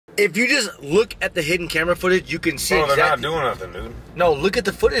If you just look at the hidden camera footage, you can see Bro, exactly. they're not doing nothing, dude. No, look at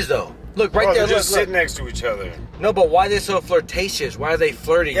the footage though. Look right there. They're just look. sitting next to each other. No, but why are they so flirtatious? Why are they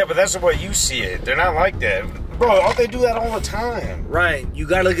flirting? Yeah, but that's the way you see it. They're not like that. Bro, don't they do that all the time? Ryan, you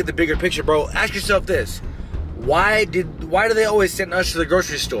gotta look at the bigger picture, bro. Ask yourself this. Why do they always send us to the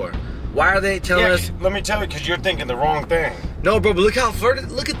grocery store? Why are they telling us? Let me tell you, because you're thinking the wrong thing. No, bro, but look how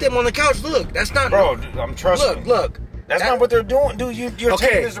flirted. Look at them on the couch. Look, that's not. Bro, dude, I'm trusting. Look. That's not what they're doing, dude. You're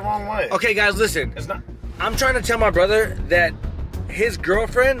taking this the wrong way. Okay, guys, listen. It's not. I'm trying to tell my brother that his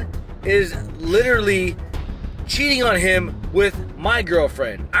girlfriend is literally cheating on him with my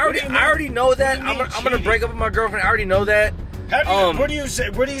girlfriend. I already know that. I'm gonna break up with my girlfriend. I already know that. How do you,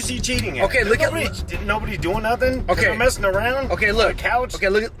 where do you see cheating at? Okay, nobody's doing nothing. Okay, they're messing around. Okay, look. On the couch. Okay,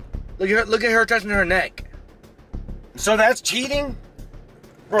 look at her touching her neck. So that's cheating,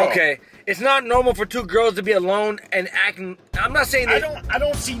 bro. Okay, it's not normal for two girls to be alone and acting. I'm not saying that. I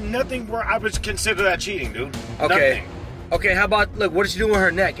don't see nothing where I would consider that cheating, dude. Okay. Nothing. Okay, how about look? What is she doing with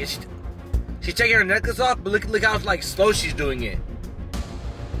her neck? She's taking her necklace off, but look how like slow she's doing it.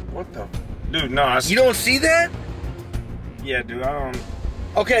 What the? Dude, no. You don't see that? Yeah, dude, I don't.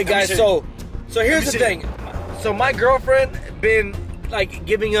 Okay, guys. So here's the thing. So my girlfriend been like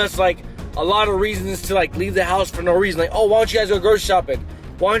giving us like a lot of reasons to like leave the house for no reason. Like, oh, why don't you guys go grocery shopping?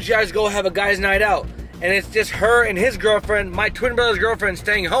 Why don't you guys go have a guys' night out? And it's just her and his girlfriend, my twin brother's girlfriend,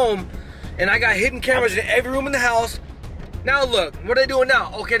 staying home. And I got hidden cameras in every room in the house. Now look, what are they doing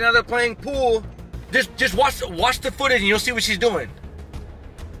now? Okay, now they're playing pool. Just watch the footage and you'll see what she's doing.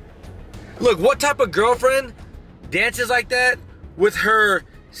 Look, what type of girlfriend dances like that with her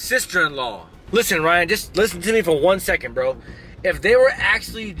sister-in-law? Listen, Ryan, just listen to me for 1 second, bro. If they were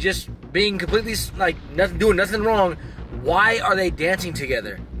actually just being completely like doing nothing wrong, why are they dancing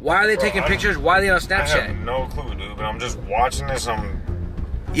together? Why are they taking pictures? Why are they on Snapchat? I have no clue, dude. But I'm just watching this.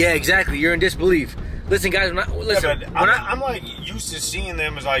 Yeah, exactly. You're in disbelief. Listen, guys. I'm like used to seeing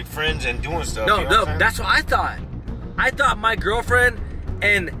them as like friends and doing stuff. No, you know that's what I thought. I thought my girlfriend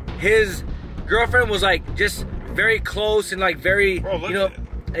and his girlfriend was like just very close and like very,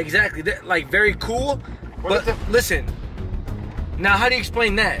 exactly, like very cool. But listen, now how do you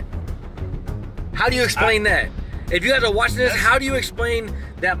explain that? How do you explain that? If you guys are watching this, how do you explain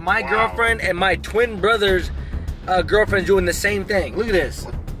that my girlfriend and my twin brother's girlfriend's doing the same thing? Look at this.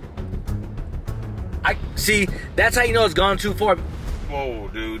 I see. That's how you know it's gone too far. Whoa,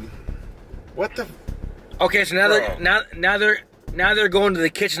 dude. What the? Okay, so now they're going to the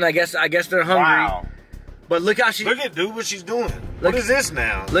kitchen. I guess they're hungry. Wow. But look how dude, what she's doing. What is this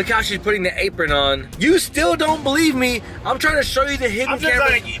now? Look how she's putting the apron on. You still don't believe me? I'm trying to show you the hidden camera.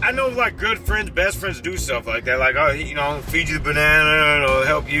 Like, I know like good friends, best friends do stuff like that. Like, oh, feed you the banana or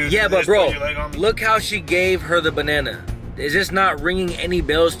help you. Yeah, but bro, look how she gave her the banana. Is this not ringing any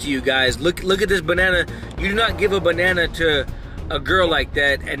bells to you guys? Look at this banana. You do not give a banana to a girl like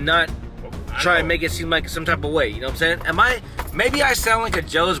that and not try and make it seem like some type of way. You know what I'm saying? Maybe I sound like a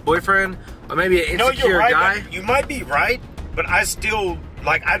jealous boyfriend or maybe an insecure guy. You might be right, but I still,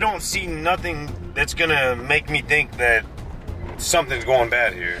 like, I don't see nothing that's gonna make me think that something's going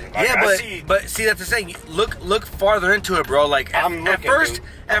bad here. Like, yeah, but see, that's the thing. Look farther into it, bro. Like, I'm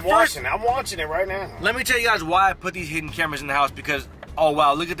watching it right now. Let me tell you guys why I put these hidden cameras in the house, because, oh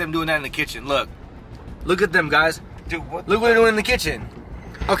wow, look at them doing that in the kitchen. Look at them, guys. Dude, look what they're doing in the kitchen.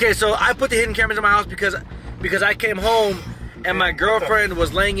 Okay, so I put the hidden cameras in my house because I came home and my girlfriend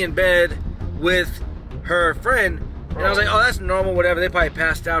was laying in bed with her friend, and I was like, oh, that's normal, whatever. They probably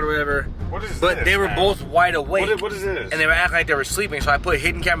passed out or whatever. What is this? But they were both wide awake. What is this? And they were acting like they were sleeping, so I put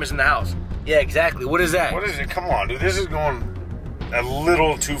hidden cameras in the house. Yeah, exactly. What is that? What is it? Come on, dude. This is going a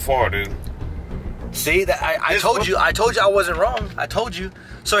little too far, dude. See, that I told you I wasn't wrong. I told you.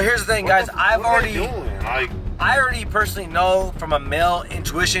 So here's the thing, guys. I already personally know from a male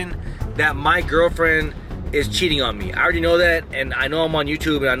intuition that my girlfriend is cheating on me. I already know that, and I know I'm on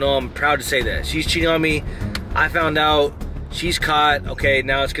YouTube, and I know I'm proud to say that. She's cheating on me. I found out. She's caught. Okay,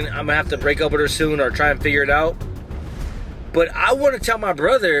 now I'm gonna have to break up with her soon or try and figure it out. But I want to tell my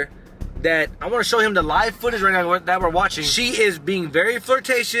brother that I want to show him the live footage right now that we're watching. She is being very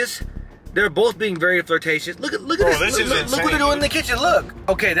flirtatious. They're both being very flirtatious. Look at this. Look what they're doing in the kitchen. Look.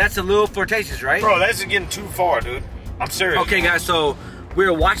 Okay, that's a little flirtatious, right? Bro, that's getting too far, dude. I'm serious. Okay, guys, so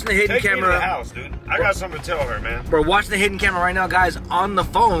we're watching the hidden camera. Take me to the house, dude. I got something to tell her, man. We're watching the hidden camera right now, guys, on the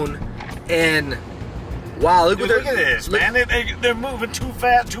phone, and wow, look at this, man. They're moving too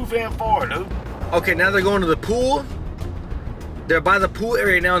fast, too damn far, dude. Okay, now they're going to the pool. They're by the pool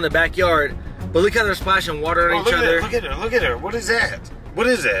area now in the backyard, but look how they're splashing water on each other. Look at her. What is that? What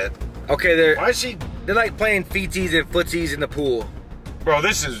is that? Okay, why is she? They're like playing feetsies and footsies in the pool. Bro,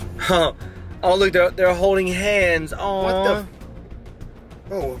 this is... Oh, look, they're holding hands. Oh. What the...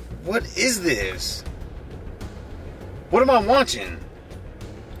 Bro, what is this? What am I watching?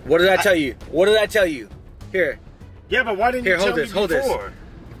 What did I tell you? What did I tell you? Here. Yeah, but why didn't you tell me before? Hold this.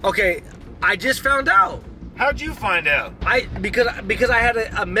 Okay, I just found out. How'd you find out? Because I had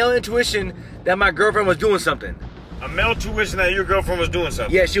a male intuition that my girlfriend was doing something. A male intuition that your girlfriend was doing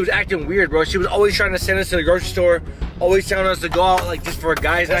something? Yeah, she was acting weird, bro. She was always trying to send us to the grocery store, always telling us to go out like just for a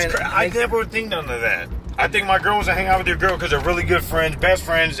guy's night. I never would think none of that. I think my girl was to hang out with your girl because they're really good friends, best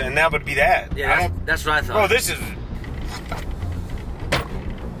friends, and that would be that. Yeah, that's what I thought. Bro, this is...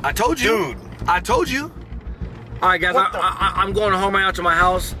 I told you. Dude. I told you. All right, guys, I'm going home right out to my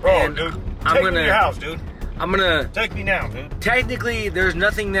house. Bro, and dude, take me to your house, dude. I'm gonna... Take me now, dude. Technically, there's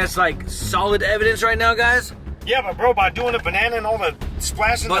nothing that's like solid evidence right now, guys. Yeah, but bro, by doing the banana and all the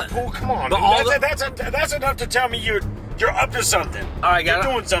splash in the pool, come on, dude. That's enough to tell me you're up to something. All right, guys.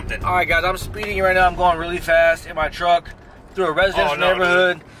 You're doing something. All right, guys, I'm speeding right now. I'm going really fast in my truck through a residential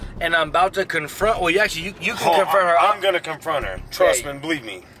neighborhood, dude. And I'm about to confront... Well, you can confront her. I'm gonna confront her. Trust me, believe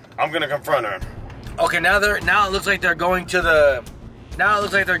me. I'm gonna confront her. Okay, now it looks like they're going to the... Now it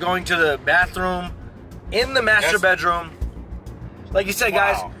looks like they're going to the bathroom in the master bedroom. Like you said,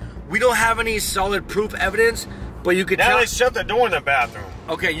 guys, we don't have any solid proof evidence, but you could tell... Now they shut the door in the bathroom.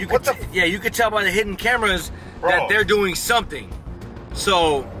 Okay, you could... Yeah, you could tell by the hidden cameras that they're doing something.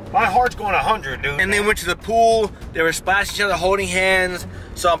 So... My heart's going 100, dude. And they went to the pool. They were splashing each other, holding hands.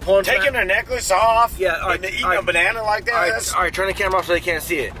 So I'm pulling... Taking their necklace off? Yeah, all right. And eating a banana like that? All right, turn the camera off so they can't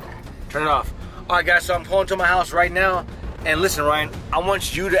see it. Turn it off. All right, guys, so I'm pulling to my house right now. And listen, Ryan, I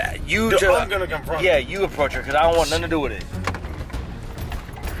want you to... I'm going to confront her. Yeah, you approach her, because I don't want nothing to do with it.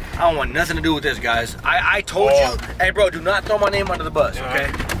 I don't want nothing to do with this, guys. I told you... Hey, bro, do not throw my name under the bus, okay?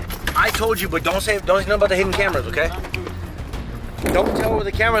 I told you, but don't say nothing about the hidden cameras, okay? Don't tell where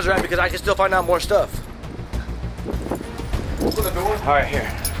the cameras are at, because I can still find out more stuff. Open the door. All right, here.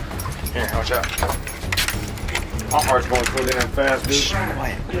 Here, watch out. My heart's going so damn fast, dude.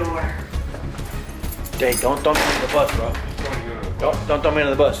 Quiet. Dang, don't throw me under the bus, bro. Don't throw me under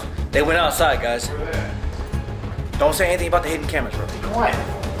the bus. They went outside, guys. Don't say anything about the hidden cameras, bro. Quiet.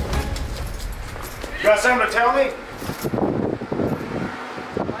 You got something to tell me?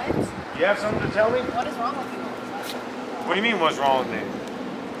 What? You have something to tell me? What is wrong with you? What do you mean, what's wrong with me?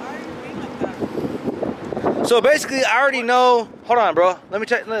 Why are you being like that? So basically, I already know. Hold on, bro. Let me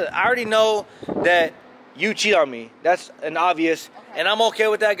tell you. I already know that you cheat on me. That's an obvious, and I'm okay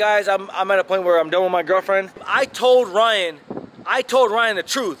with that, guys. I'm at a point where I'm done with my girlfriend. I told Ryan the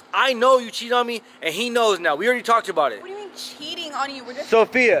truth. I know you cheat on me, and he knows now. We already talked about it. What do you mean cheating on you? We're just...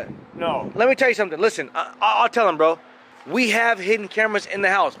 Sophia. No. Let me tell you something. Listen, I'll tell him, bro. We have hidden cameras in the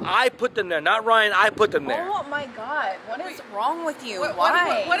house. I put them there, not Ryan. I put them there. Oh my God! What is wrong with you?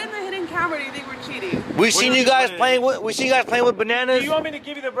 Why? What in the hidden camera do you think we're cheating? We seen you guys playing with bananas. Do you want me to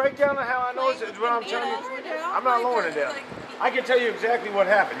give you the breakdown of how I know it's what I'm telling you? I'm not lowering it down. I can tell you exactly what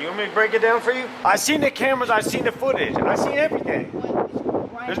happened. You want me to break it down for you? I seen the cameras. I seen the footage. I seen everything.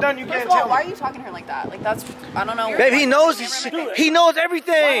 There's nothing you can't tell me. Why are you talking to her like that? Like that's, I don't know. Babe, he knows he knows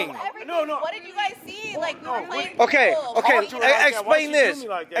everything. No. What did you guys see? Like we were playing. Okay. Explain this.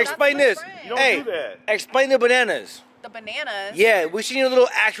 Explain this. Hey, explain the bananas. The bananas? Yeah, we seen a little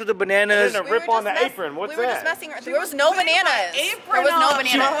act with the bananas. And then a rip on the apron. What's that? We were just messing around. There was no bananas. There was no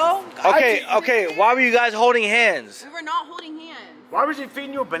bananas. Okay. Why were you guys holding hands? We were not holding hands. Why was he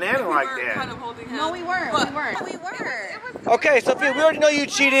feeding you a banana like that? Kind of holding hands. No, we weren't. We weren't. Okay, Sophia, we already know you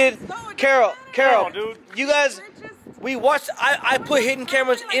cheated. Carol, dude. You guys, we watched. I put hidden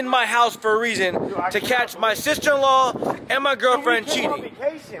cameras in my house for a reason to catch my sister-in-law and my girlfriend cheating. On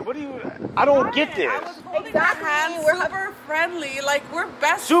vacation. What do you? I don't get this. I was holding her hand, we're super friendly, like we're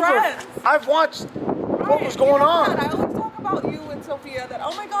best friends. I've watched what was going on. I always talk about you and Sophia that,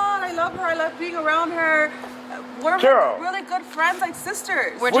 oh my God, I love her, I love being around her. We're really good friends, like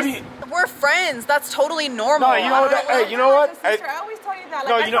sisters. We're friends. That's totally normal. No, you know what? Hey, you know what? I always tell you that.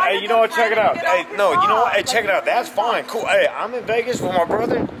 No, you know what? Check it out. Hey, no, you know what? Hey, check it out. That's fine. Cool. Hey, I'm in Vegas with my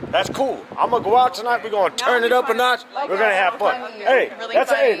brother. That's cool. I'm gonna go out tonight. We're gonna turn it up a notch. We're gonna have fun. Hey, that's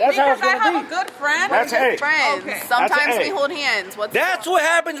how it's gonna be. I have a good friend. That's friends. Okay. Sometimes we hold hands. That's what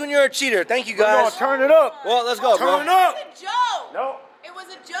happens when you're a cheater. Thank you, guys. We're gonna turn it up. Well, let's go, bro. Turn it up. It was a joke. No. It was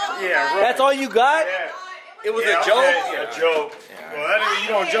a joke. Yeah, right. That's all you got? Yeah. It was a joke? Yeah, a joke. Well, that ain't, you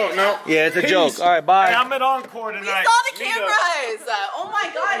don't joke, no? Yeah, it's a joke. All right, bye. Hey, I'm at Encore tonight. We saw the cameras. Oh my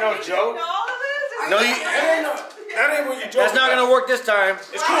God. No joke. No, that ain't what you joke. That's not gonna work this time.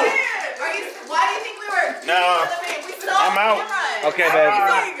 It's cool. Why do you think we were? No. We saw I'm out. the cameras. Okay, babe.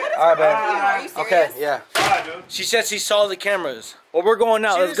 All right, babe. Are you serious? Okay, yeah. Yeah, dude. She said she saw the cameras. Well, we're going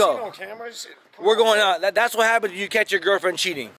out. Let's go. Cameras. We're going out. That's what happens when you catch your girlfriend cheating.